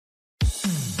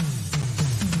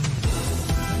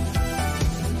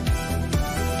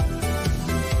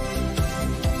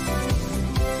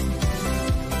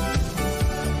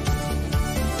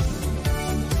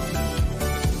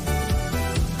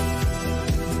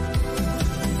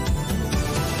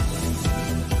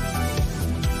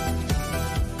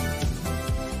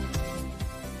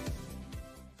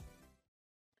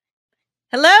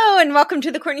Hello and welcome to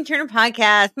the Courtenay Turner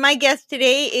podcast. My guest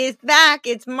today is back.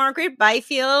 It's Margaret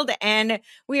Byfield, and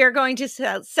we are going to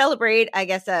celebrate, I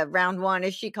guess, round one,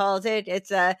 as she calls it. It's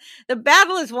the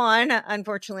battle is won.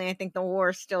 Unfortunately, I think the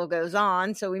war still goes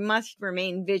on, so we must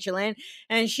remain vigilant.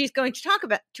 And she's going to talk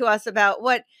to us about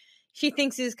what she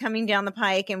thinks is coming down the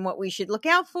pike and what we should look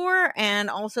out for, and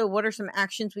also what are some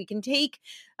actions we can take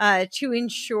to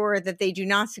ensure that they do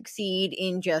not succeed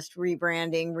in just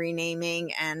rebranding,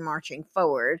 renaming, and marching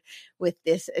forward with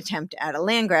this attempt at a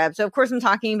land grab. So, of course, I'm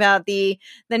talking about the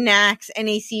NACs,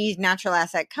 NACs, natural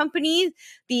asset companies.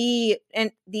 The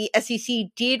SEC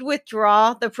did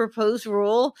withdraw the proposed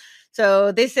rule.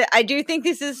 So I do think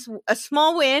this is a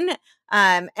small win.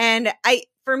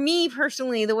 For me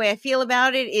personally, the way I feel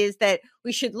about it is that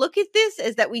we should look at this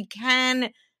as that we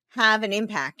can have an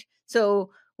impact. So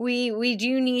we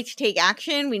do need to take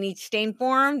action. We need to stay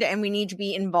informed and we need to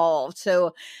be involved.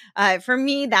 So for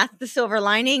me, that's the silver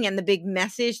lining and the big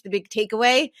message, the big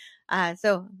takeaway.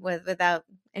 So without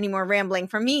any more rambling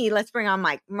from me, let's bring on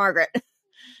Margaret.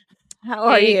 How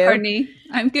are you? Courtenay,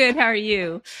 I'm good. How are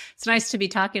you? It's nice to be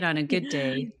talking on a good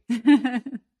day.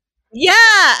 Yeah,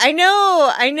 I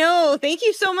know. Thank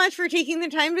you so much for taking the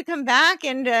time to come back.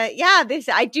 And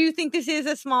I do think this is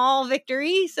a small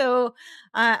victory. So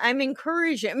I'm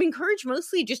encouraged. I'm encouraged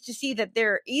mostly just to see that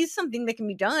there is something that can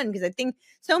be done, because I think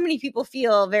so many people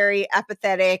feel very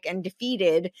apathetic and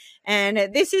defeated. And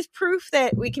this is proof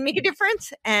that we can make a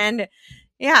difference. And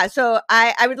yeah, so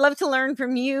I would love to learn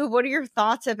from you. What are your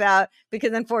thoughts about,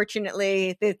 because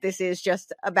unfortunately this is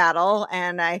just a battle.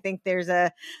 And I think there's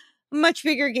a much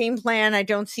bigger game plan. I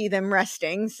don't see them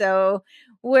resting. So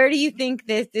where do you think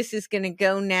that this is going to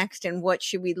go next, and what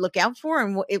should we look out for,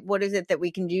 and what is it that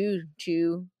we can do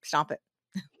to stop it?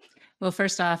 Well,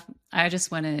 first off, I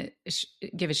just want to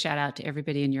give a shout out to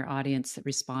everybody in your audience that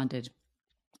responded.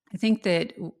 I think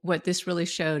that what this really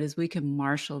showed is we can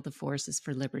marshal the forces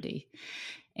for liberty.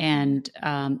 And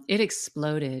it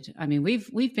exploded. I mean,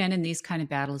 we've been in these kind of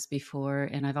battles before,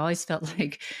 and I've always felt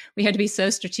like we had to be so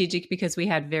strategic because we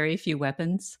had very few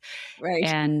weapons. Right.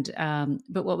 And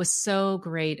but what was so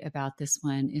great about this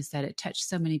one is that it touched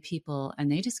so many people,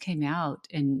 and they just came out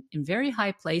in very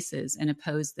high places and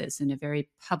opposed this in a very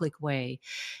public way,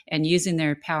 and using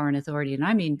their power and authority. And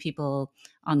I mean, people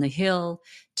on the Hill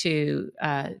to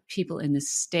people in the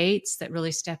states that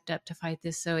really stepped up to fight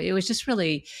this. So it was just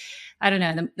really, I don't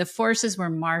know, the forces were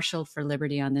marshaled for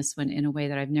liberty on this one in a way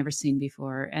that I've never seen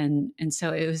before. And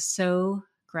so it was so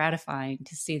gratifying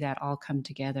to see that all come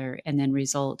together and then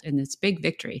result in this big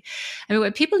victory. I mean,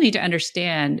 what people need to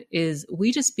understand is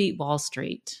we just beat Wall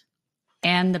Street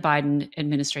and the Biden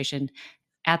administration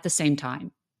at the same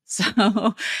time.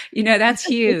 So, that's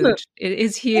huge. It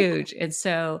is huge. And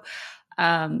so,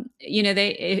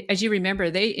 they, as you remember,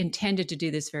 they intended to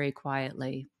do this very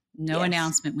quietly. No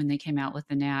announcement when they came out with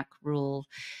the NAC rule.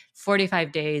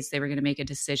 45 days, they were going to make a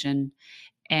decision.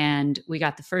 And we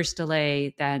got the first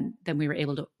delay, then we were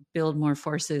able to build more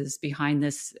forces behind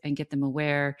this and get them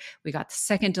aware. We got the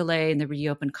second delay and the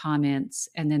reopened comments.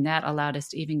 And then that allowed us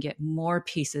to even get more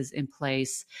pieces in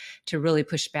place to really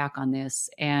push back on this.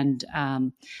 And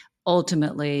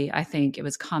ultimately, I think it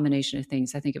was a combination of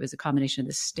things. I think it was a combination of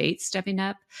the state stepping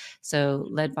up. So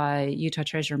led by Utah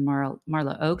Treasurer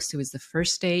Marla Oaks, who was the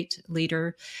first state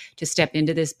leader to step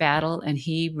into this battle. And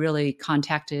he really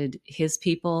contacted his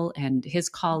people and his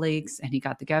colleagues, and he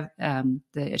got the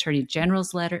Attorney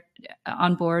General's letter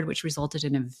on board, which resulted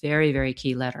in a very, very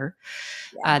key letter.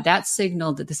 Yeah. That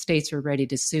signaled that the states were ready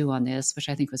to sue on this, which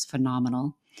I think was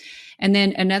phenomenal. And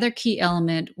then another key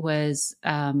element was,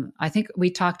 I think we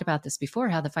talked about this before,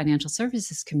 how the Financial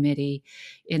Services Committee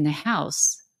in the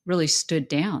House really stood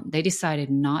down. They decided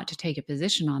not to take a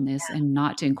position on this and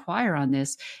not to inquire on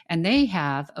this. And they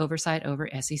have oversight over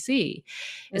SEC.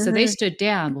 And so they stood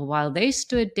down. Well, while they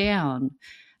stood down,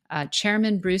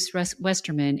 Chairman Bruce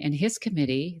Westerman and his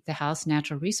committee, the House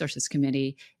Natural Resources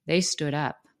Committee, they stood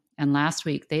up. And last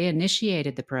week, they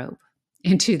initiated the probe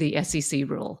into the SEC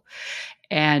rule.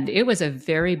 And it was a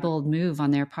very bold move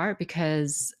on their part,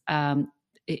 because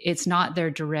it's not their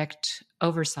direct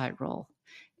oversight role,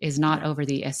 is not over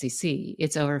the SEC.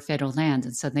 It's over federal lands.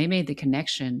 And so they made the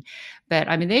connection. But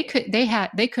I mean, they could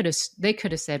have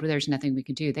said, well, there's nothing we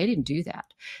can do. They didn't do that.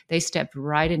 They stepped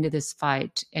right into this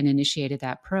fight and initiated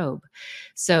that probe.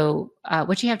 So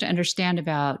what you have to understand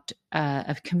about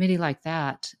a committee like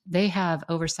that, they have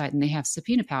oversight and they have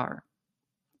subpoena power.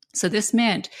 So this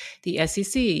meant the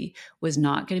SEC was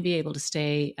not going to be able to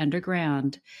stay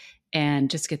underground and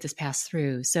just get this passed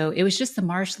through. So it was just the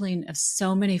marshaling of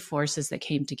so many forces that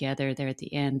came together there at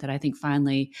the end that I think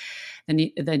finally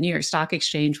the New York Stock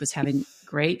Exchange was having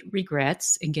great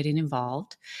regrets in getting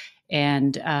involved.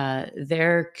 And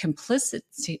their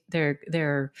complicity,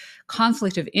 their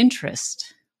conflict of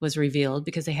interest was revealed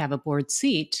because they have a board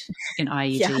seat in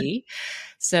IEG. Yeah.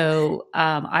 So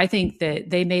I think that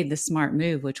they made the smart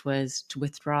move, which was to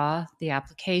withdraw the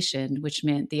application, which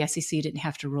meant the SEC didn't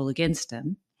have to rule against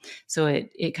them. So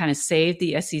it kind of saved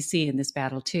the SEC in this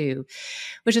battle too,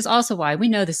 which is also why we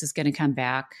know this is going to come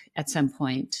back at some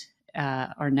point.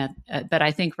 Or not, but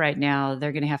I think right now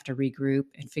they're going to have to regroup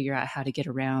and figure out how to get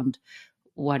around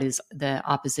what is the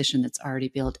opposition that's already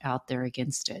built out there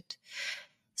against it.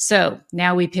 So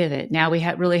now we pivot. Now we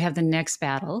really have the next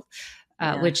battle,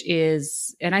 which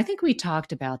is, and I think we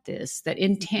talked about this, that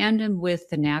in tandem with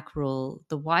the NAC rule,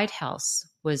 the White House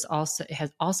has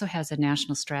a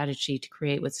national strategy to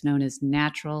create what's known as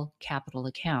natural capital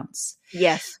accounts.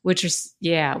 Yes. Which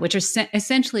are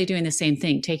essentially doing the same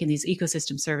thing, taking these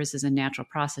ecosystem services and natural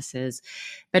processes,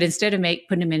 but instead of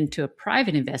putting them into a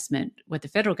private investment, what the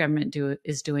federal government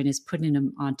is putting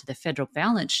them onto the federal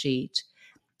balance sheet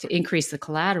to increase the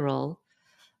collateral,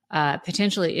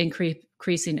 potentially increasing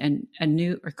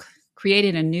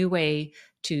creating a new way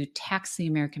to tax the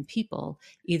American people,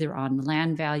 either on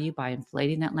land value by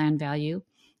inflating that land value,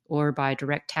 or by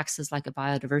direct taxes like a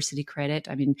biodiversity credit.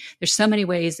 I mean, there's so many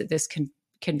ways that this can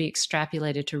be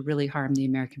extrapolated to really harm the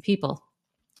American people.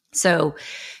 So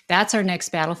that's our next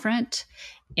battlefront.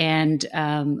 And,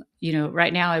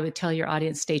 right now I would tell your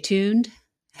audience, stay tuned,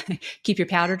 keep your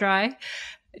powder dry,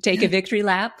 take a victory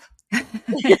lap.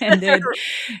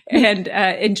 and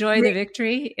enjoy the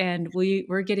victory. And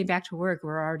we're getting back to work.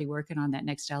 We're already working on that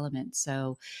next element.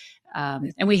 So,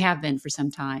 and we have been for some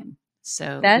time.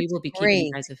 So we will be keeping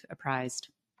you guys apprised.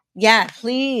 Yeah,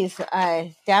 please.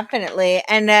 Definitely.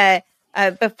 And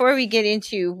before we get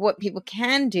into what people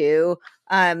can do,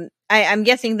 I'm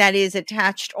guessing that is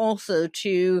attached also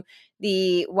to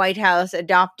the White House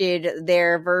adopted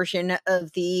their version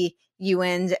of the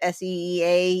UN's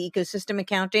SEA ecosystem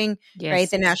accounting, yes, right?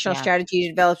 The national strategy to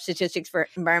develop statistics for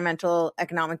environmental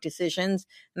economic decisions.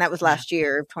 And that was last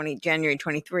year, January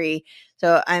 23.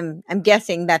 So I'm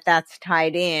guessing that that's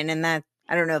tied in, and that,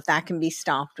 I don't know if that can be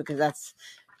stopped, because that's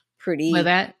pretty. Well,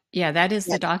 that is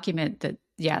the document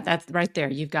that's right there.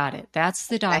 You've got it. That's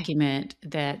the document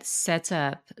that sets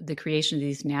up the creation of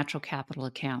these natural capital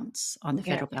accounts on the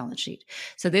federal balance sheet.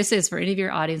 So this is, for any of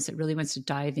your audience that really wants to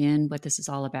dive in what this is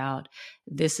all about,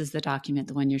 this is the document,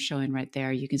 the one you're showing right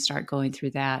there. You can start going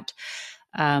through that.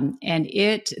 And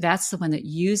that's the one that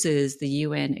uses the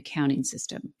UN accounting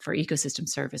system for ecosystem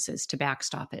services to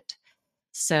backstop it.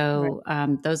 So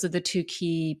those are the two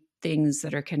key things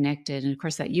that are connected. And of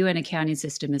course, that UN accounting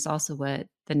system is also what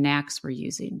the NACs were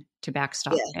using to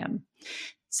backstop them.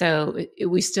 So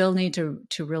we still need to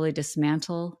really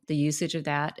dismantle the usage of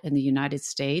that in the United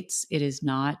States. It does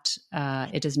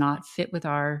not fit with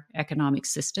our economic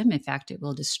system. In fact, it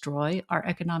will destroy our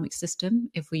economic system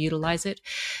if we utilize it.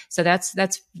 So that's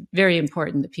very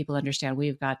important that people understand.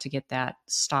 We've got to get that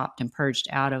stopped and purged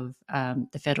out of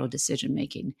the federal decision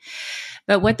making.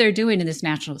 But what they're doing in this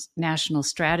national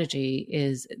strategy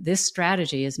is, this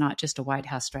strategy is not just a White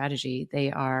House strategy.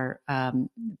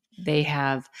 They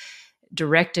have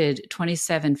directed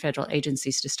 27 federal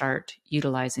agencies to start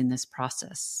utilizing this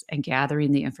process and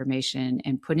gathering the information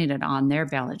and putting it on their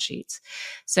balance sheets.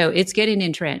 So it's getting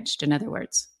entrenched. In other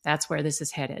words, that's where this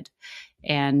is headed.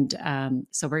 And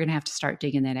so we're going to have to start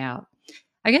digging that out.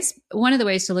 I guess one of the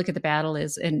ways to look at the battle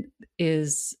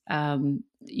is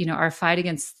our fight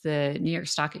against the New York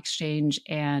Stock Exchange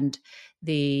and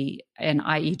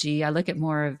IEG. I look at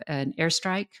more of an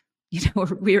airstrike.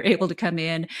 We were able to come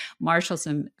in, marshal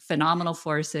some phenomenal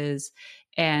forces,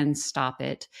 and stop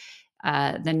it.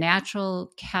 The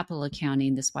natural capital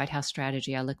accounting, this White House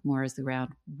strategy, I look more as the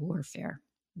ground warfare.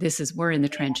 We're in the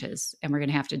trenches, and we're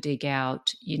going to have to dig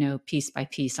out, piece by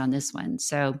piece on this one.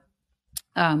 So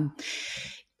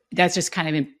that's just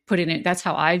kind of putting it, that's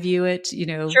how I view it,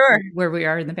 Sure, where we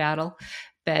are in the battle.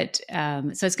 But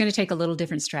so it's going to take a little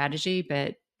different strategy,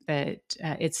 but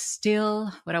it's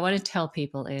still, what I want to tell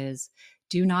people is,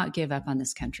 do not give up on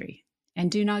this country,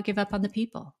 and do not give up on the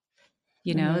people.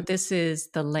 This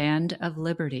is the land of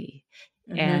liberty,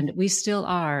 and we still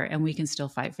are, and we can still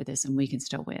fight for this, and we can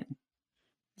still win.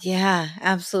 Yeah,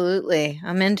 absolutely.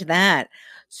 I'm into that.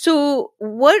 So,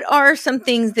 what are some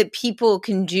things that people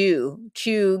can do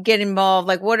to get involved?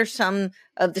 Like, what are some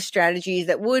of the strategies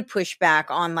that would push back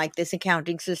on like this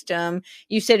accounting system?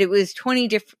 You said it was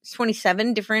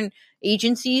 27 different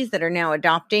agencies that are now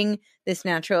adopting this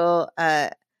natural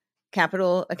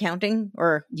capital accounting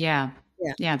or Yeah.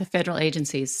 yeah. Yeah, the federal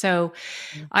agencies. So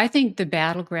I think the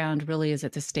battleground really is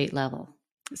at the state level.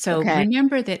 So Okay.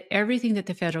 remember that everything that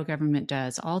the federal government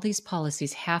does, all these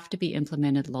policies have to be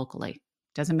implemented locally.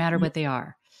 Doesn't matter Mhm. what they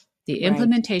are. The Right.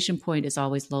 implementation point is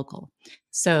always local.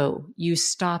 So you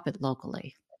stop it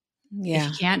locally. If you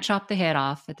Yeah. can't chop the head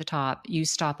off at the top, you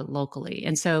stop it locally.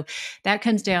 And so that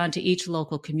comes down to each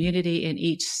local community in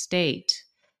each state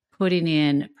putting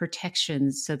in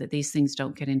protections so that these things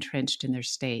don't get entrenched in their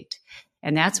state.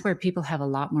 And that's where people have a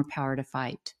lot more power to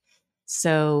fight.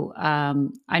 So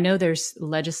I know there's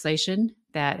legislation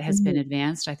that has been Mhm.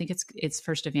 advanced. I think it's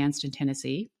first advanced in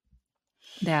Tennessee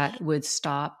that would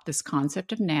stop this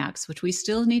concept of NACs, which we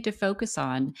still need to focus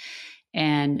on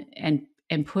and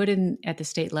put in at the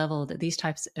state level that these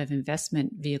types of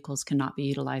investment vehicles cannot be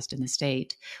utilized in the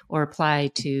state or apply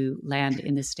to land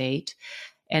in the state.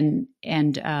 And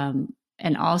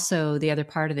also the other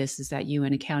part of this is that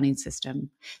UN accounting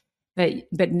system.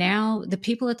 But now the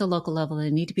people at the local level,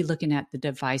 they need to be looking at the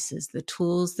devices, the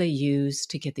tools they use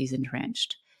to get these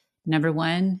entrenched. Number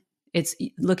one, it's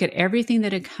look at everything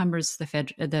that encumbers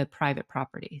the private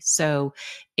property. So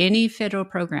any federal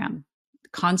program,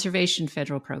 conservation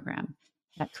federal program,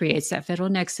 that creates that federal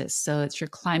nexus. So it's your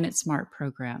climate smart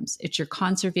programs, it's your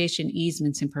conservation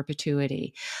easements in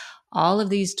perpetuity. All of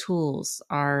these tools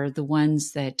are the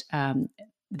ones that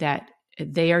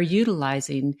they are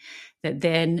utilizing, that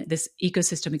then this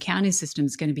ecosystem accounting system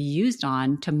is going to be used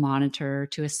on to monitor,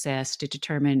 to assess, to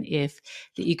determine if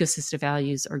the ecosystem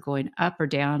values are going up or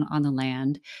down on the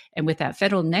land. And with that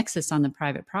federal nexus on the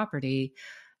private property,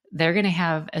 they're going to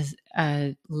have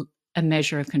a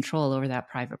measure of control over that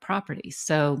private property.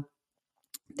 So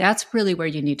that's really where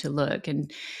you need to look.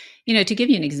 And, to give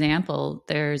you an example,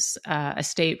 there's a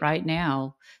state right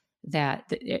now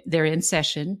that they're in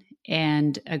session,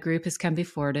 and a group has come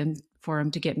before them for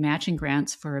them to get matching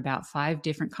grants for about 5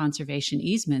 different conservation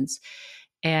easements.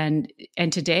 And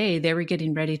today they were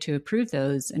getting ready to approve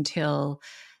those until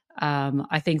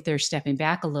I think they're stepping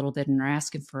back a little bit and are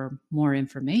asking for more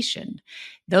information.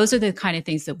 Those are the kind of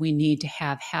things that we need to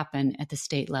have happen at the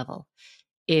state level.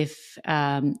 If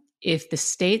the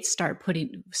states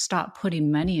stop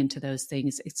putting money into those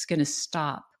things, it's going to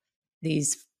stop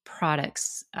these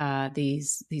products,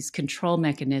 these control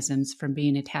mechanisms from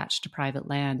being attached to private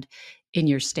land in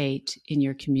your state, in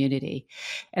your community.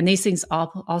 And these things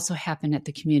also happen at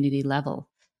the community level,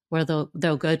 where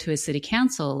they'll go to a city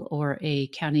council or a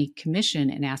county commission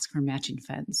and ask for matching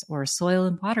funds, or a soil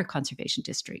and water conservation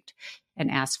district and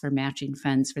ask for matching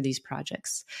funds for these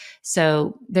projects.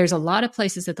 So there's a lot of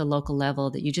places at the local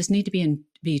level that you just need to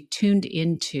be tuned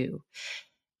into.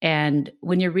 And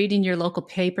when you're reading your local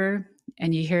paper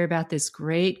and you hear about this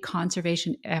great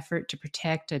conservation effort to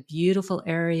protect a beautiful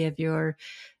area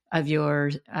of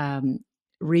your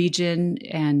region,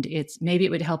 and maybe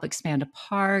it would help expand a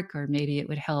park, or maybe it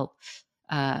would help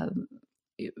um,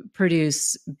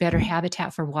 produce better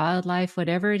habitat for wildlife,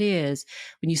 whatever it is,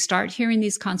 when you start hearing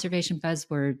these conservation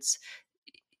buzzwords,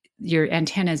 your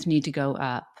antennas need to go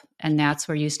up. And that's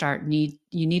where you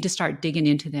need to start digging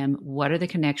into them. What are the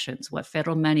connections? What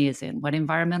federal money is in? What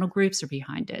environmental groups are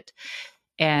behind it?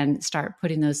 And start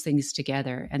putting those things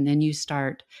together. And then you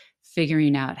start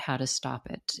figuring out how to stop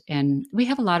it. And we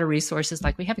have a lot of resources.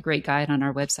 Like, we have a great guide on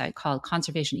our website called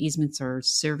Conservation Easements or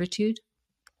Servitude.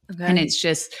 And Okay. it's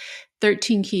just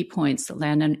 13 key points that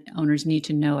landowners need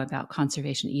to know about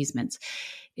conservation easements.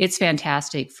 It's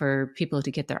fantastic for people to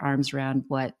get their arms around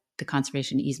what the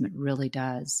conservation easement really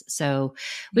does. So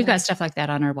we've Yeah. got stuff like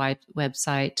that on our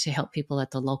website to help people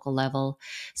at the local level.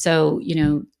 So,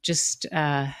 just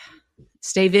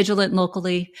stay vigilant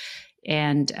locally,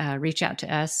 and reach out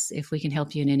to us if we can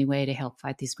help you in any way to help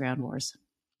fight these ground wars.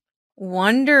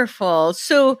 Wonderful.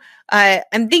 So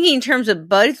I'm thinking in terms of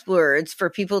buzzwords for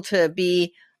people to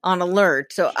be on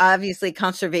alert. So obviously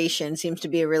conservation seems to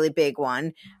be a really big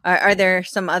one. Are there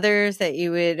some others that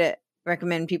you would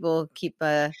recommend people keep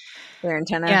their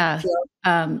antenna Yeah.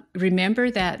 peeled?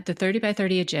 Remember that the 30 by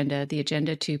 30 agenda, the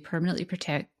agenda to permanently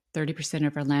protect 30%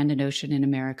 of our land and ocean in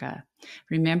America.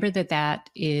 Remember that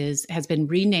has been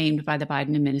renamed by the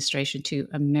Biden administration to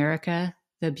America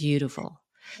the Beautiful.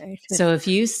 Right. So if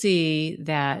you see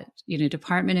that,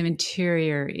 Department of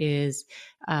Interior is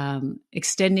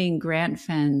extending grant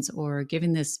funds or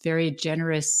giving this very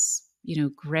generous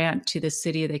grant to the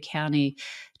city of the county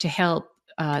to help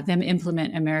them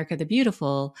implement America the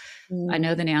Beautiful. I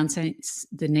know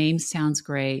the name sounds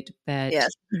great, but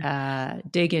Yes.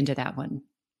 dig into that one.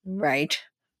 Right.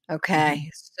 Okay.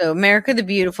 So America the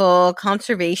Beautiful,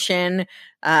 conservation.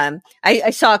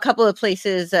 I saw a couple of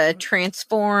places,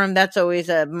 transform. That's always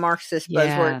a Marxist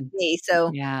buzzword Yeah. to me.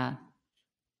 So Yeah.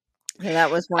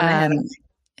 that was one I had.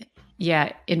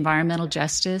 Yeah. Environmental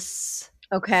justice.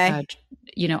 Okay.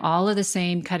 All of the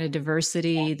same kind of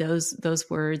diversity, those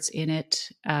words in it.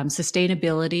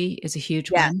 Sustainability is a huge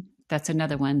Yes. one. That's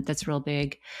another one that's real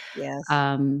big. Yes.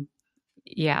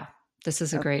 Yeah, this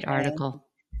is a great Okay. article.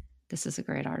 This is a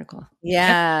great article. Yep.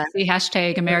 Yeah. See,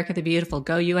 hashtag America the Beautiful.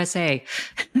 Go USA.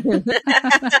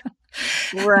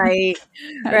 Right.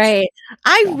 That's, Right.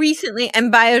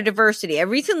 And biodiversity. I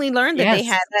recently learned that they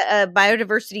yes. had a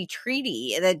biodiversity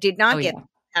treaty that did not Oh, get yeah.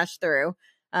 passed through.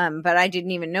 But I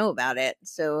didn't even know about it.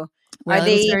 So are Well,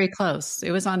 it was they? very close.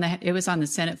 It was on the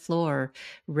Senate floor,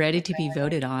 ready to be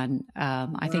voted on.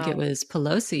 I think it Wow, was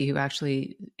Pelosi who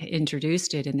actually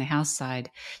introduced it in the House side,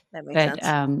 that makes but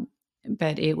sense.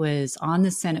 but it was on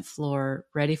the Senate floor,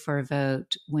 ready for a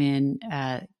vote when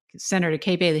Senator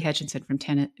Kay Bailey Hutchinson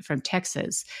from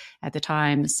Texas, at the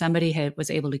time, somebody was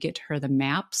able to get to her the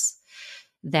maps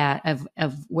that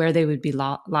of where they would be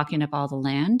locking up all the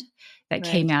land that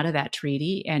Right. came out of that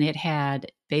treaty, and it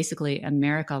had basically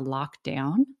America locked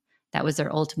down. That was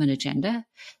their ultimate agenda.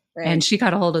 Right. And she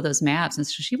got a hold of those maps, and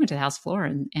so she went to the House floor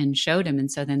and showed him. And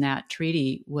so then that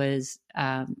treaty was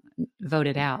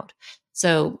voted out.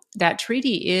 So that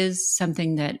treaty is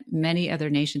something that many other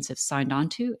nations have signed on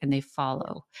to, and they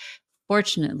follow.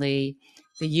 Fortunately,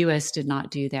 the U.S. did not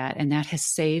do that, and that has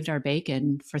saved our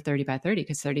bacon for 30 by 30,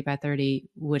 because 30 by 30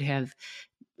 would have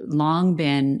long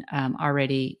been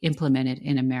already implemented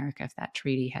in America if that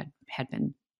treaty had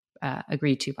been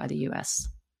agreed to by the U.S.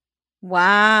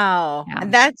 Wow. Yeah.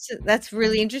 And that's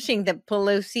really interesting that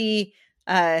Pelosi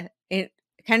it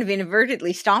kind of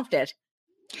inadvertently stopped it.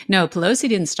 No, Pelosi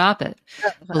didn't stop it. Oh,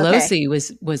 okay. Pelosi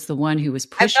was the one who was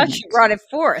I pushing thought it. she brought it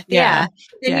forth. Yeah. Yeah.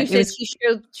 Then Yeah. you It said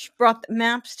was she brought the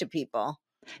maps to people.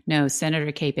 No,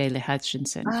 Senator Kay Bailey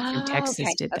Hutchinson from Oh, Texas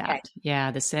okay. did Okay. that.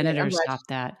 Yeah, the Good. I'm senator glad. stopped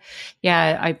that.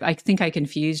 Yeah, I think I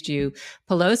confused you.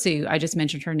 Pelosi, I just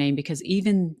mentioned her name because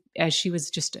even as she was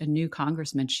just a new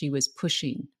congressman, she was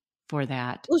pushing for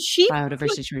that Well,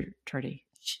 biodiversity treaty.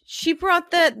 she brought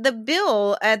the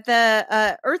bill at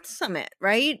the Earth Summit,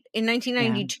 right? In Yeah.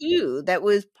 1992 that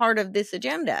was part of this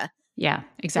agenda. Yeah,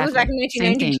 That was back exactly. in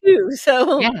Same thing. 1992.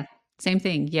 So Yeah, same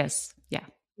thing. Yes. Yeah.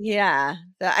 yeah,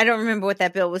 I don't remember what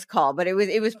that bill was called, but it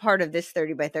was part of this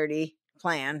 30 by 30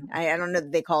 plan. I don't know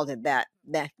that they called it that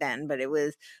back then, but it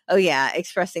was, oh yeah,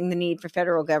 expressing the need for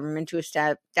federal government to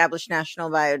establish national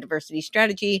biodiversity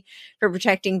strategy for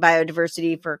protecting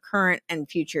biodiversity for current and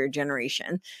future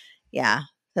generation. Yeah.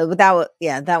 So but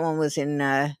that one was in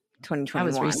That was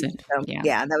 2021. recent. So Yeah.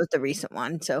 yeah, that was the recent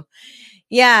one. So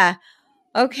yeah.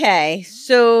 Okay.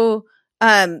 So,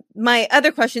 my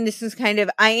other question, this is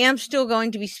I am still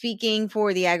going to be speaking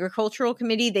for the agricultural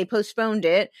committee. They postponed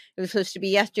it. It was supposed to be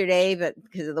yesterday, but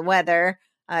because of the weather,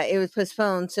 it was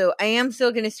postponed. So I am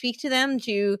still going to speak to them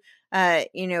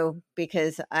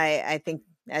because I think,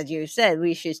 as you said,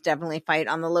 we should definitely fight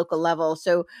on the local level.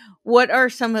 So what are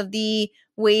some of the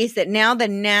ways that now the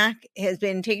NAC has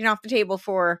been taken off the table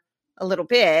for a little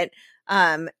bit?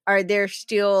 Are there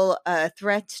still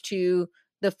threats to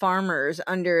the farmers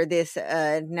under this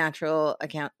natural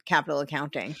capital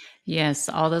accounting? Yes,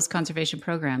 all those conservation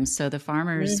programs. So the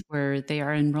farmers they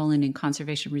are enrolling in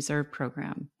conservation reserve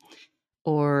program,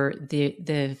 or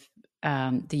the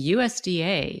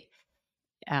USDA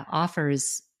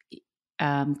offers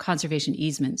conservation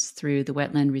easements through the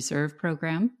wetland reserve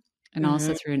program and Mm-hmm.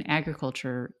 also through an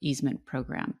agriculture easement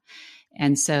program.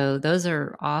 And so those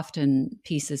are often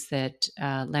pieces that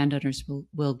landowners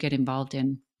will get involved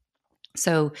in.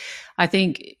 So I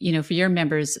think, for your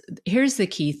members, here's the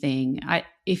key thing.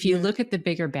 If you look at the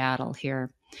bigger battle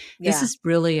here, this Yeah. is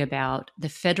really about the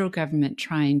federal government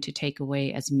trying to take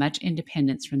away as much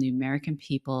independence from the American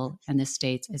people and the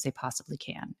states as they possibly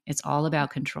can. It's all about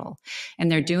control. And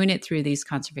they're doing it through these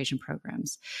conservation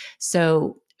programs.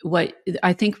 So what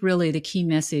I think really the key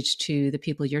message to the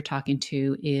people you're talking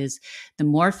to is the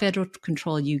more federal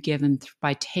control you give them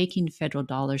by taking federal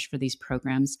dollars for these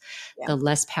programs, the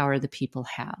less power the people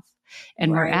have.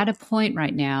 And we're Right. at a point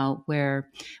right now where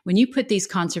when you put these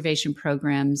conservation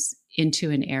programs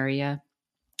into an area,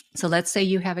 so let's say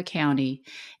you have a county,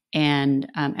 and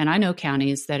I know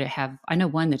counties that I know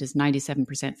one that is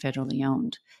 97% federally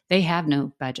owned. They have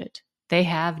no budget. They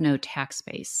have no tax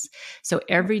base. So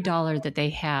every dollar that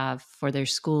they have for their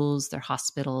schools, their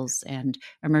hospitals, and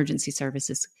emergency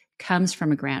services comes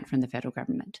from a grant from the federal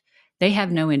government. They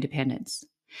have no independence.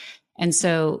 And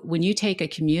so when you take a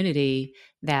community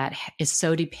that is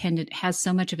so dependent, has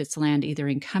so much of its land either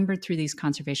encumbered through these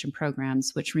conservation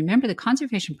programs, which remember the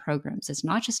conservation programs is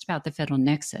not just about the federal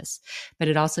nexus, but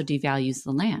it also devalues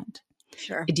the land.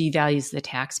 Sure. It devalues the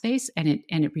tax base and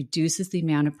it reduces the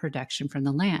amount of production from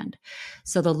the land.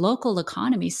 So the local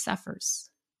economy suffers.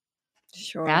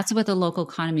 Sure. That's what the local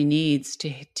economy needs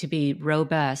to be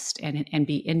robust and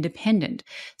be independent.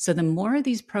 So the more of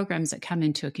these programs that come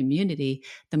into a community,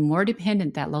 the more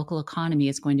dependent that local economy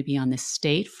is going to be on the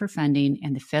state for funding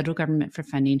and the federal government for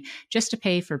funding just to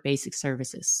pay for basic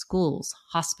services, schools,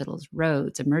 hospitals,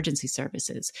 roads, emergency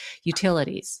services,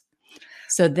 utilities.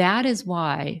 So that is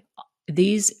why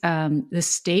these the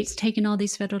state's taking all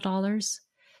these federal dollars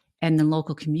and the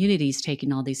local communities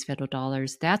taking all these federal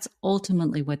dollars. That's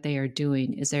ultimately what they are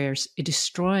doing, is they're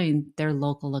destroying their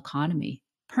local economy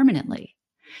permanently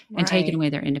and taking away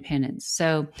their independence.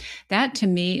 So that to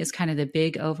me is kind of the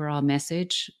big overall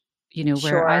message,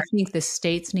 where I think the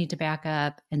states need to back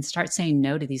up and start saying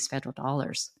no to these federal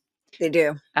dollars. They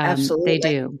do. Absolutely.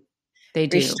 They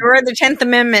do. Restore the 10th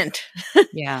Amendment.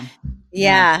 Yeah.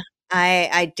 Yeah.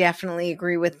 I definitely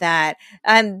agree with that.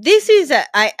 This is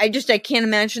I can't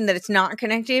imagine that it's not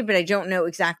connected, but I don't know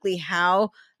exactly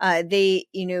how. They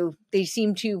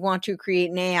seem to want to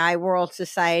create an AI world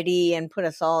society and put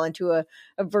us all into a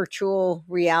virtual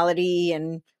reality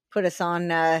and put us on,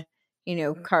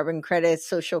 carbon credits,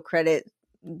 social credit,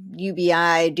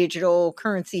 UBI, digital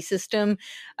currency system.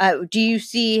 Do you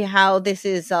see how this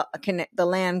is the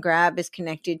land grab is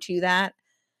connected to that?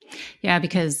 Yeah,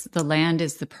 because the land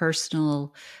is the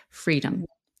personal freedom.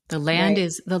 The land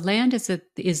is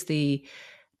the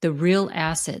real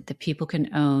asset that people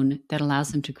can own that allows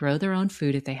them to grow their own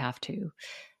food if they have to,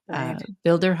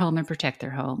 build their home and protect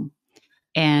their home,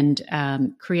 and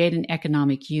create an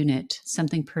economic unit,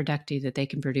 something productive that they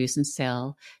can produce and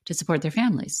sell to support their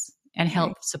families and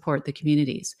help support the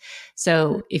communities.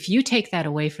 So if you take that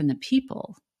away from the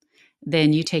people,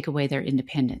 then you take away their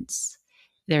independence,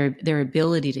 their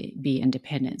ability to be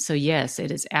independent. So yes,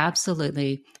 it is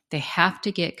absolutely, they have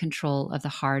to get control of the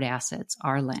hard assets,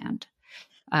 our land,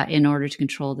 in order to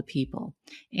control the people.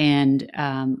 And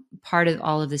part of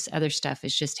all of this other stuff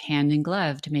is just hand in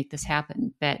glove to make this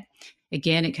happen. But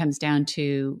again, it comes down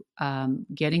to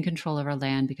getting control of our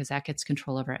land, because that gets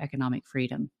control of our economic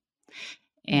freedom.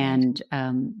 And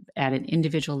at an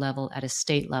individual level, at a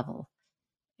state level,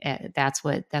 that's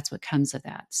what comes of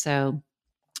that. So,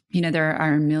 there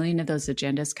are a million of those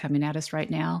agendas coming at us right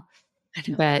now,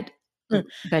 but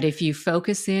if you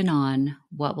focus in on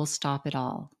what will stop it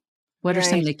all, what are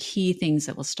some of the key things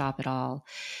that will stop it all?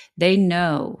 They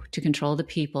know to control the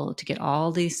people, to get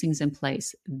all these things in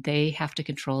place, they have to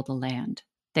control the land.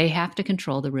 They have to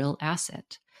control the real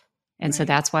asset. And so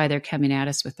that's why they're coming at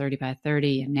us with 30 by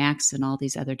 30 and NACs and all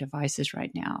these other devices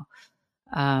right now.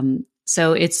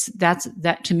 So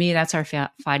that to me, that's our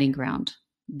fighting ground.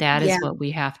 That is what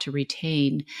we have to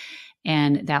retain.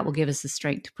 And that will give us the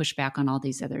strength to push back on all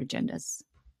these other agendas.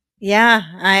 Yeah,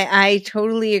 I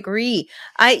totally agree.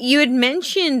 You had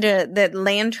mentioned that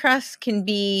land trusts can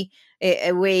be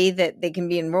a way that they can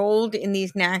be enrolled in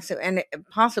these NACs, and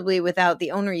possibly without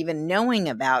the owner even knowing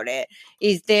about it.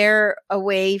 Is there a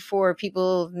way for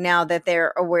people, now that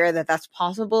they're aware that that's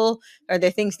possible, are there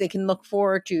things they can look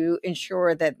for to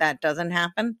ensure that that doesn't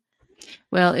happen?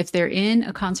 Well, if they're in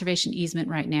a conservation easement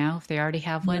right now, if they already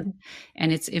have one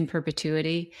and it's in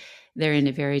perpetuity, they're in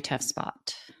a very tough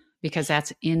spot, because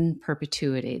that's in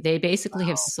perpetuity. They basically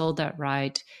have sold that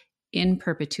right in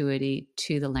perpetuity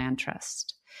to the land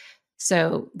trust.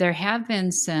 So there have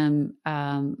been some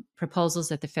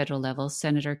proposals at the federal level.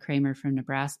 Senator Kramer from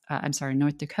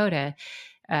North Dakota,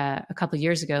 a couple of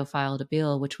years ago filed a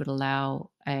bill which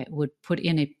would put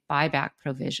in a buyback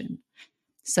provision,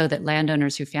 so that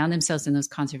landowners who found themselves in those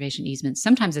conservation easements,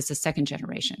 sometimes it's a second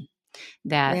generation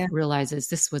that realizes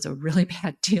this was a really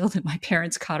bad deal that my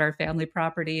parents caught our family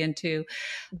property into.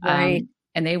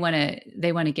 And they want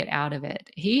to get out of it.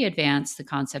 He advanced the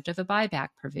concept of a buyback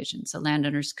provision, so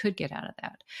landowners could get out of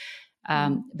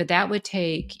that. But that would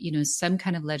take, some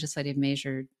kind of legislative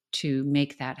measure to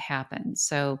make that happen.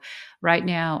 So right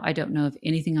now, I don't know of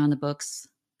anything on the books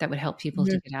that would help people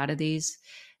to get out of these.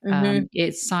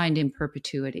 It's signed in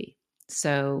perpetuity,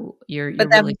 so you're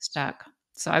really stuck.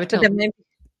 So I would tell.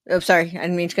 Sorry, I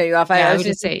didn't mean to cut you off. I would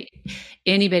just say,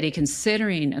 anybody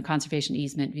considering a conservation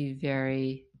easement, be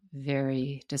very,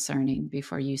 very discerning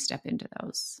before you step into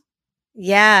those.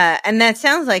 Yeah, and that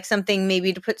sounds like something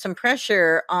maybe to put some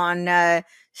pressure on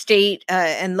state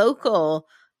and local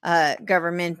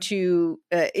government to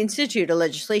institute a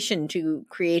legislation to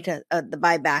create the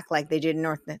buyback like they did in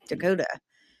North Dakota.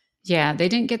 Yeah, they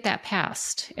didn't get that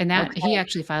passed. And that he Okay.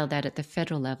 actually filed that at the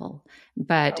federal level,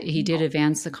 but Oh, he did wow.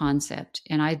 advance the concept.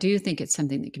 And I do think it's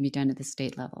something that can be done at the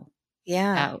state level.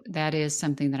 Yeah. That is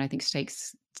something that I think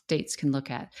states can look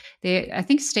at. I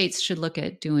think states should look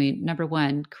at doing, number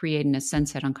one, creating a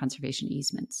sunset on conservation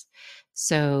easements.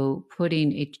 So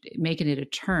making it a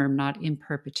term, not in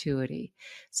perpetuity.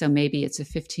 So maybe it's a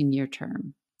 15-year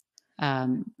term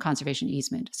conservation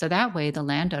easement. So that way, the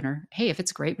landowner, hey, if it's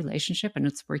a great relationship and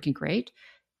it's working great,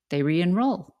 they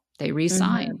re-enroll, they Mhm.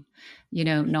 re-sign.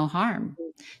 No harm.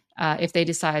 If they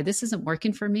decide this isn't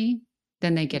working for me,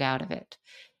 then they get out of it.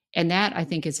 And that I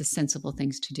think is a sensible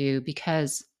things to do,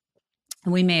 because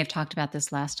we may have talked about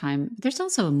this last time. There's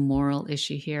also a moral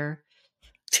issue here.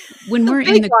 When we're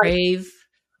in Big the one. grave,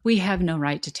 we have no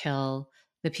right to tell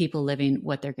the people living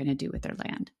what they're going to do with their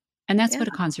land. And that's Yeah. what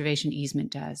a conservation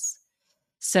easement does.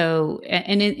 So,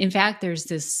 and in fact, there's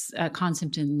this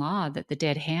concept in law that the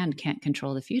dead hand can't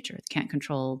control the future, it can't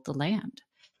control the land.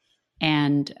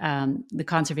 And the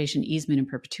conservation easement in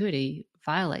perpetuity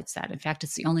violates that. In fact,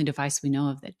 it's the only device we know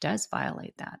of that does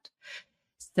violate that.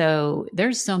 So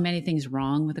there's so many things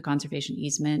wrong with the conservation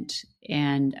easement,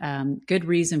 and good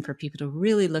reason for people to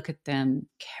really look at them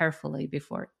carefully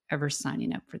before ever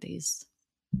signing up for these.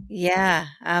 Yeah,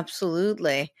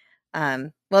 absolutely.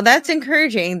 Well, that's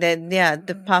encouraging that, yeah,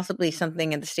 possibly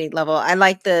something at the state level. I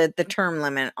like the term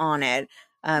limit on it.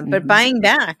 But Mm-hmm. buying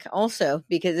back also,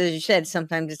 because as you said,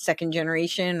 sometimes it's second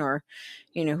generation or,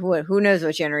 who knows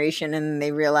what generation, and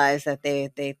they realize that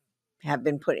they have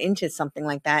been put into something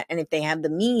like that. And if they have the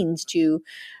means to,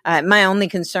 my only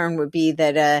concern would be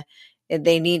that,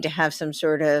 they need to have some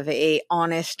sort of a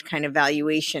honest kind of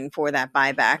valuation for that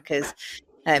buyback, because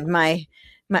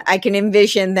I can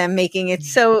envision them making it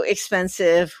so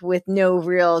expensive with no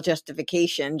real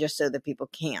justification, just so that people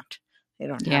can't. They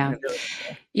don't have an Yeah.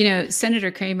 ability.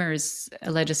 Senator Kramer's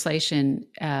legislation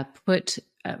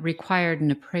required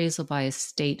an appraisal by a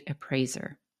state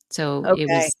appraiser. So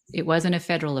Okay. it wasn't a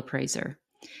federal appraiser,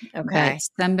 but Okay.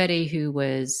 somebody who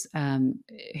was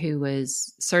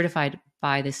certified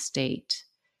by the state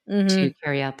to Mhm.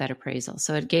 carry out that appraisal.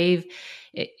 So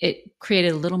it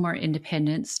created a little more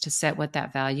independence to set what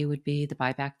that value would be, the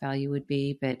buyback value would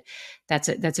be. But that's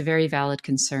a very valid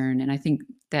concern, and I think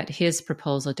that his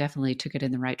proposal definitely took it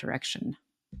in the right direction.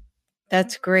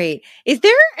 That's great. Is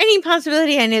there any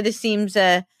possibility, I know this seems,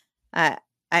 uh,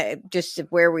 just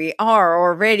where we are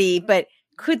already, but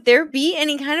could there be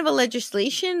any kind of a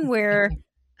legislation where,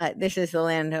 this is the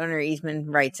Landowner Easement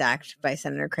Rights Act by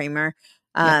Senator Kramer.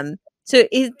 Yep. So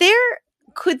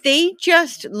could they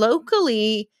just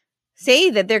locally say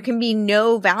that there can be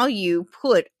no value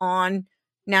put on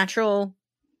natural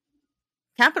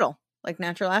capital, like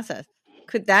natural assets?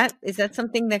 Is that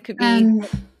something that could be? Um,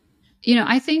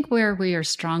 I think where we are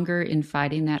stronger in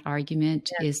fighting that argument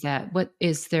is that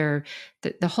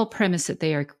the whole premise that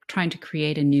they are trying to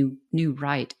create a new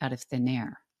right out of thin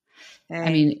air. I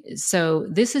Okay. mean, so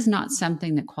this is not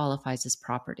something that qualifies as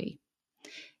property.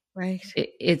 Right.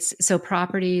 It's so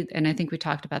property, and I think we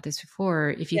talked about this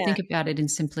before. If you Yeah. think about it in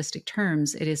simplistic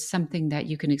terms, it is something that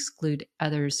you can exclude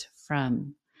others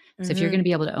from. So if you're going Mhm. to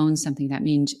be able to own something, that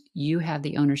means you have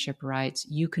the ownership rights,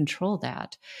 you control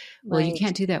that. Well, you Right.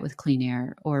 can't do that with clean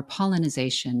air or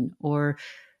pollination or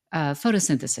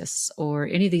photosynthesis or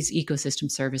any of these ecosystem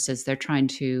services they're trying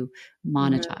to Mhm.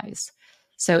 monetize.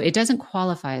 So it doesn't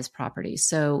qualify as property.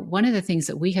 So one of the things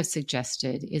that we have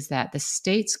suggested is that the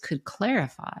states could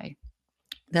clarify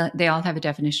that they all have a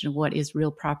definition of what is real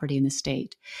property in the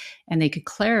state, and they could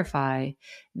clarify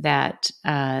that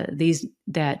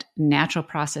that natural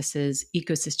processes,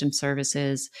 ecosystem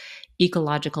services,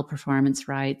 ecological performance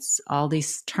rights, all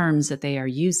these terms that they are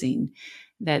using,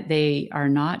 that they are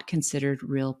not considered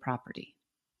real property.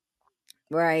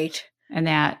 Right. And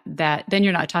that then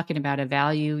you're not talking about a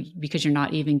value, because you're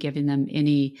not even giving them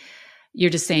any, you're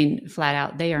just saying flat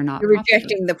out they are not You're property.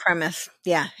 rejecting the premise.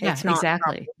 Yeah, Yeah, it's not exactly.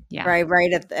 property. Yeah. Right on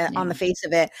Yeah. the face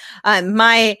of it.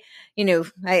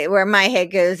 Where my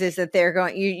head goes is that they're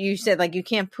going. You said, like, you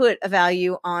can't put a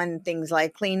value on things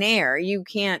like clean air. You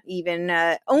can't even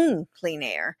own clean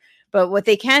air. But what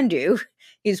they can do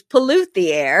is pollute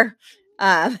the air,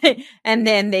 um, and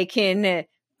then they can,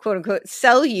 quote unquote,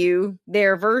 sell you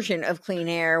their version of clean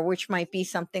air, which might be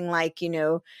something like,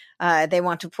 they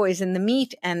want to poison the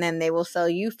meat, and then they will sell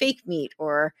you fake meat,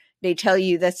 or they tell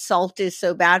you that salt is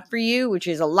so bad for you, which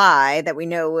is a lie that we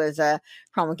know was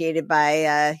promulgated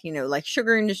by like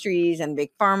sugar industries and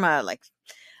big pharma, like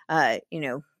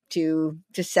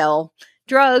to sell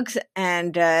drugs,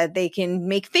 and they can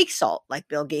make fake salt like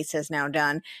Bill Gates has now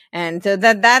done. And so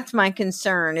that's my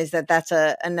concern, is that that's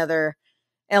another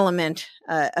element,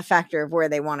 a factor of where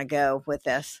they want to go with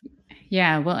this.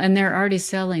 Yeah, well, and they're already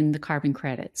selling the carbon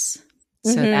credits.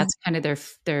 So that's kind of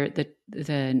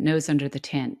the nose under the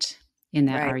tent in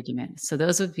that Right. argument. So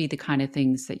those would be the kind of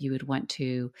things that you would want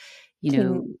to,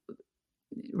 Could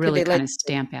really they kind of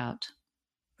stamp out.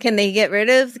 Can they get rid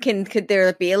of? Could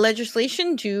there be a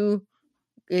legislation to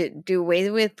do away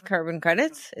with carbon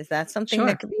credits? Is that something that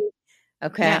Sure. could be?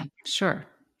 Okay. Yeah, sure.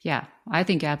 Yeah, I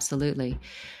think absolutely.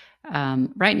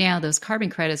 Right now, those carbon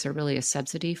credits are really a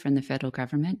subsidy from the federal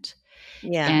government.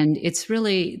 Yeah. And it's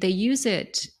really, they use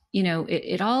it,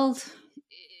 it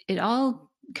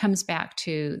all comes back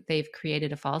to they've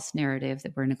created a false narrative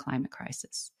that we're in a climate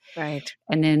crisis. Right.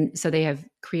 And then, so they have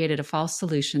created a false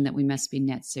solution that we must be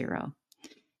net zero,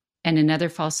 and another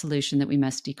false solution that we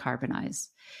must decarbonize.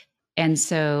 And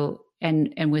so,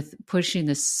 and with pushing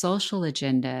the social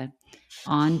agenda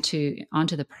onto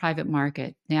the private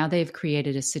market, now they've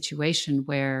created a situation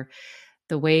where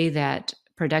the way that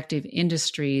productive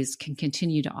industries can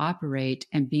continue to operate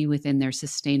and be within their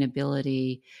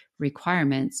sustainability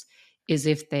requirements is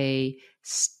if they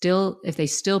still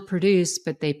produce,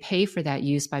 but they pay for that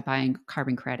use by buying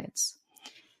carbon credits.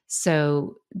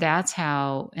 So that's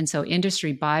how, and so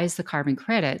industry buys the carbon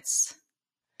credits,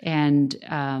 and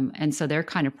so they're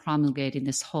kind of promulgating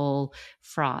this whole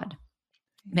fraud.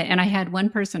 And I had one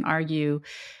person argue,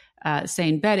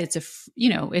 saying, "But it's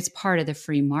it's part of the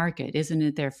free market, isn't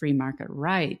it? Their free market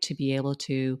right to be able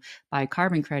to buy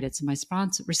carbon credits." And my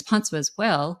response was,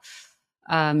 "Well,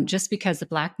 just because the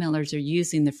blackmailers are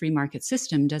using the free market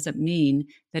system doesn't mean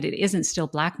that it isn't still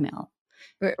blackmail."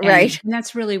 Right. And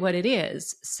that's really what it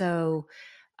is. So,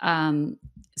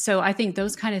 so I think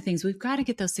those kind of things, we've got to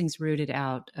get those things rooted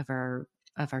out of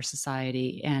our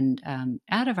society and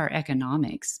out of our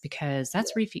economics, because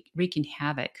that's wreaking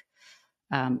havoc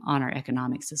on our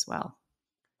economics as well.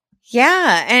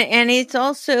 Yeah, and it's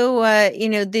also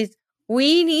this,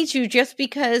 we need to, just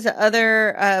because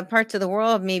other parts of the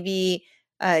world may be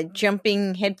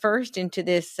jumping headfirst into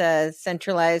this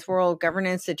centralized world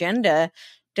governance agenda,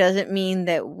 doesn't mean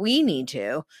that we need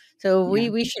to. So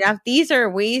we should have, these are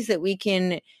ways that we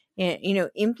can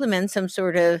implement some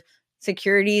sort of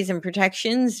securities and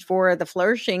protections for the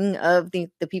flourishing of the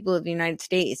people of the United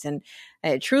States, and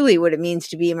truly what it means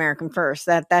to be American first.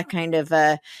 That kind of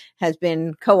has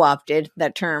been co-opted,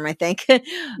 that term, I think.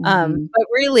 But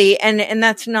really, and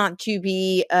that's not to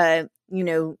be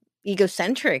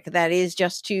egocentric. That is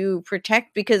just to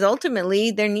protect, because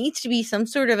ultimately there needs to be some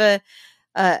sort of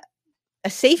a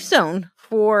safe zone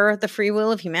for the free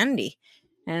will of humanity.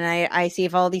 And I see,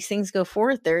 if all these things go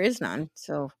forth, there is none.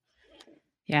 So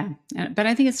yeah, but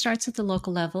I think it starts at the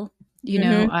local level.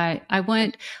 I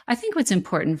think what's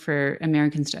important for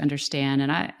Americans to understand,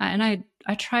 and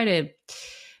I try to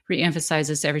reemphasize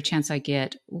this every chance I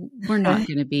get: we're not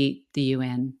going to beat the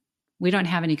UN. We don't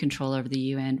have any control over the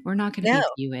UN. We're not going to beat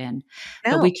the UN,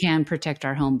 but we can protect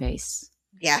our home base.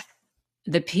 Yeah.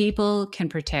 The people can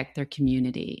protect their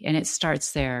community, and it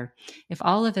starts there. If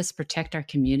all of us protect our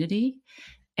community,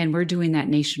 and we're doing that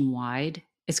nationwide,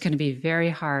 it's going to be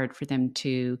very hard for them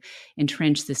to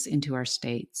entrench this into our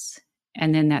states.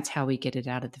 And then that's how we get it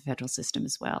out of the federal system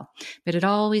as well. But it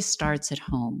always starts at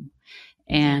home.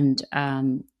 And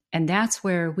that's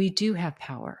where we do have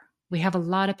power. We have a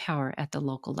lot of power at the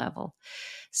local level.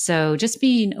 So just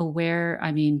being aware,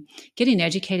 getting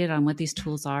educated on what these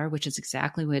tools are, which is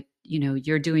exactly what,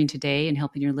 you're doing today, and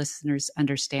helping your listeners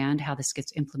understand how this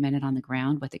gets implemented on the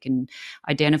ground, what they can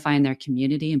identify in their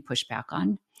community and push back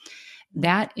on.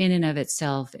 That in and of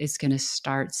itself is going to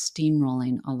start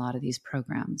steamrolling a lot of these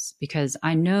programs, because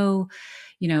I know,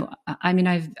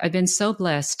 I've been so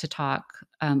blessed to talk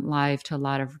live to a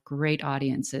lot of great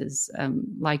audiences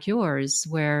like yours,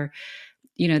 where,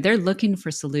 they're looking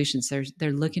for solutions.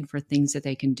 They're looking for things that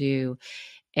they can do.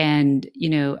 And,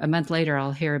 a month later,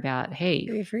 I'll hear about,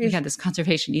 hey, we had this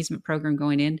conservation easement program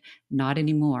going in, not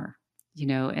anymore,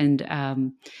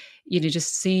 and,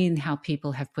 just seeing how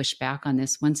people have pushed back on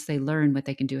this once they learn what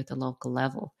they can do at the local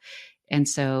level. And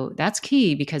so that's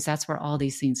key, because that's where all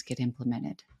these things get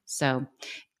implemented. So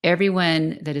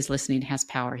everyone that is listening has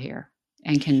power here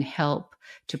and can help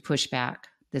to push back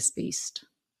this beast.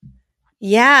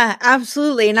 Yeah,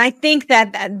 absolutely. And I think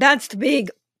that's the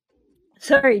big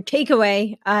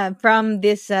takeaway from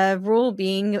this rule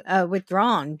being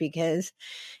withdrawn, because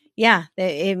yeah,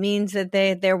 it means that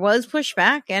there was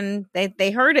pushback and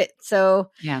they heard it.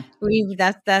 So Yeah.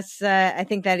 that's I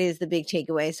think that is the big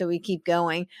takeaway. So we keep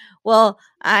going. Well,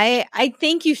 I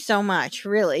thank you so much,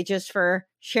 really, just for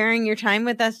sharing your time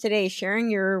with us today,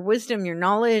 sharing your wisdom, your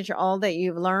knowledge, all that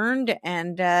you've learned,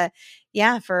 and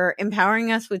yeah, for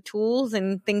empowering us with tools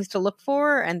and things to look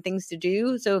for and things to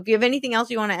do. So if you have anything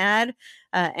else you want to add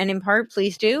and impart,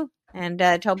 please do, and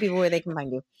tell people where they can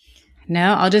find you.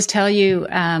 No, I'll just tell you,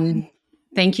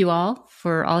 thank you all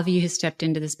for all of you who stepped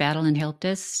into this battle and helped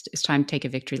us. It's time to take a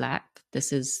victory lap.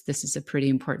 This is a pretty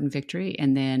important victory.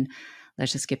 And then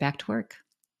let's just get back to work.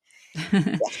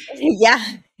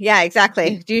 Yeah,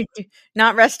 exactly.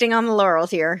 Not resting on the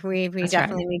laurels here. We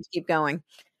definitely need to keep going.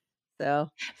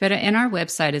 So, but and our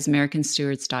website is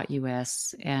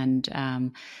americanstewards.us,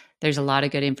 and there's a lot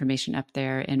of good information up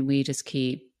there, and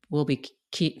we'll be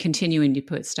continuing to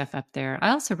put stuff up there.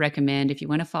 I also recommend, if you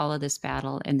want to follow this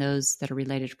battle and those that are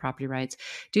related to property rights,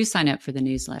 do sign up for the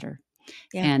newsletter.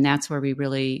 Yeah. And that's where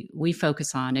we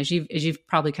focus on, as you've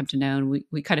probably come to know, and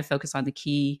we kind of focus on the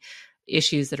key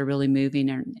issues that are really moving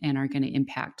and are going to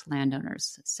impact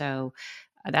landowners. So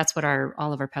that's what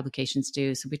all of our publications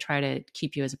do. So we try to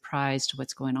keep you as apprised to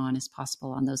what's going on as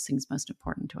possible on those things most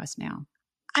important to us now.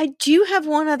 I do have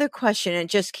one other question. It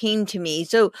just came to me.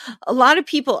 So a lot of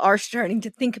people are starting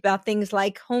to think about things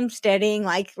like homesteading,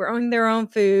 like growing their own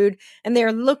food, and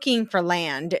they're looking for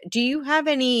land. Do you have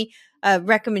any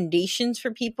recommendations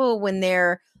for people when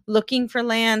they're looking for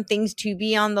land, things to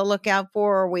be on the lookout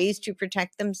for, or ways to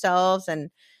protect themselves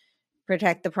and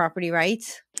protect the property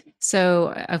rights?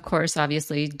 So, of course,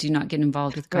 obviously, do not get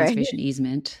involved with conservation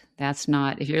easement. That's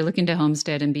not, if you're looking to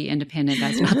homestead and be independent,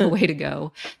 that's not the way to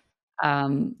go.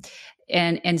 And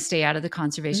stay out of the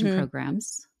conservation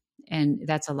programs. And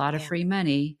that's a lot of free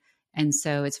money. And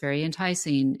so it's very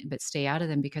enticing, but stay out of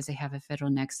them because they have a federal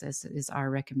nexus is our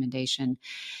recommendation.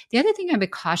 The other thing I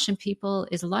would caution people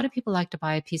is a lot of people like to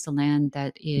buy a piece of land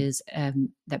that is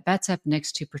that butts up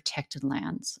next to protected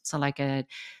lands. So like a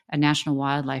national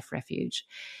wildlife refuge.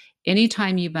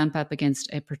 Anytime you bump up against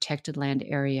a protected land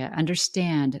area,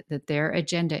 understand that their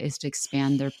agenda is to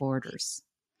expand their borders.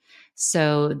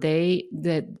 So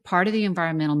the part of the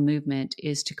environmental movement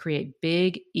is to create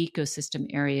big ecosystem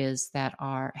areas that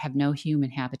have no human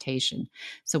habitation.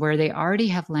 So where they already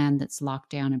have land that's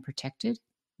locked down and protected,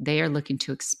 they are looking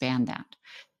to expand that.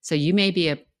 So you may be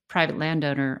a private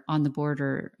landowner on the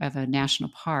border of a national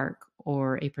park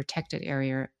or a protected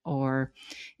area or,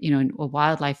 a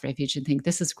wildlife refuge and think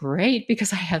this is great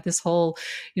because I have this whole,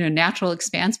 natural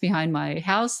expanse behind my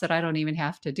house that I don't even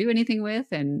have to do anything with.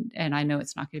 And I know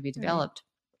it's not going to be developed.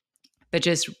 But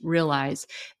just realize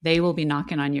they will be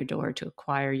knocking on your door to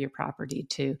acquire your property,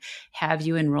 to have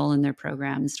you enroll in their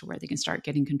programs to where they can start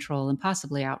getting control and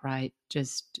possibly outright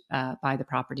just buy the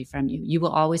property from you. You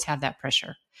will always have that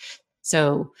pressure.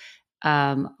 So,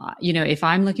 if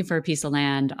I'm looking for a piece of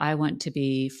land, I want to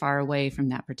be far away from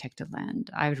that protected land.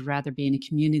 I would rather be in a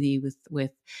community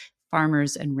with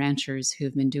farmers and ranchers who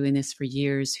have been doing this for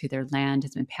years, who their land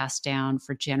has been passed down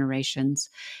for generations.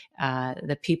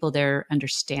 The people there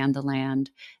understand the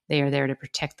land. They are there to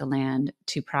protect the land,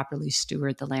 to properly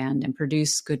steward the land and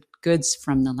produce goods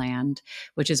from the land,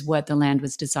 which is what the land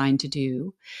was designed to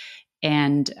do.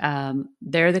 And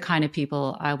they're the kind of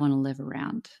people I want to live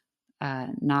around,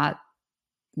 not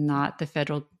the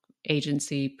federal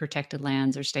agency protected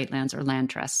lands or state lands or land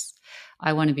trusts.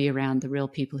 I want to be around the real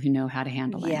people who know how to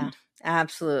handle land. Yeah,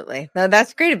 absolutely. No,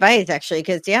 that's great advice, actually,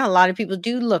 because a lot of people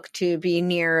do look to be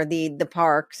near the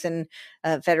parks and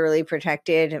federally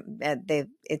protected.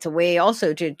 It's a way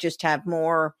also to just have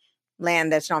more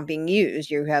land that's not being used.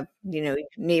 You have,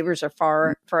 neighbors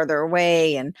are farther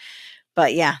away,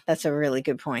 but yeah, that's a really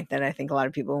good point that I think a lot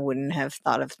of people wouldn't have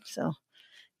thought of. So,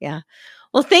 yeah.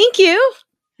 Well, thank you.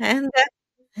 And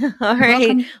all right.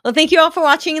 Welcome. Well, thank you all for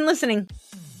watching and listening.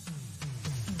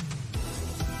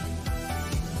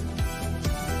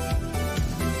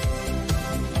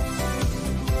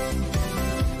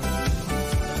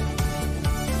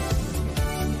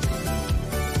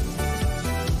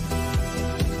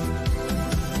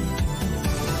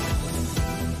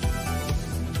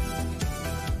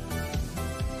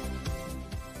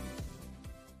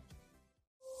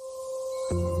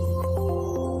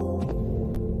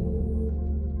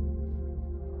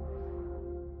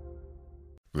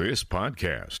 This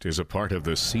podcast is a part of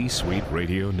the C-Suite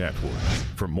Radio Network.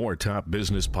 For more top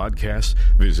business podcasts,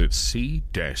 visit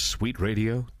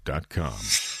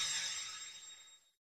c-suiteradio.com.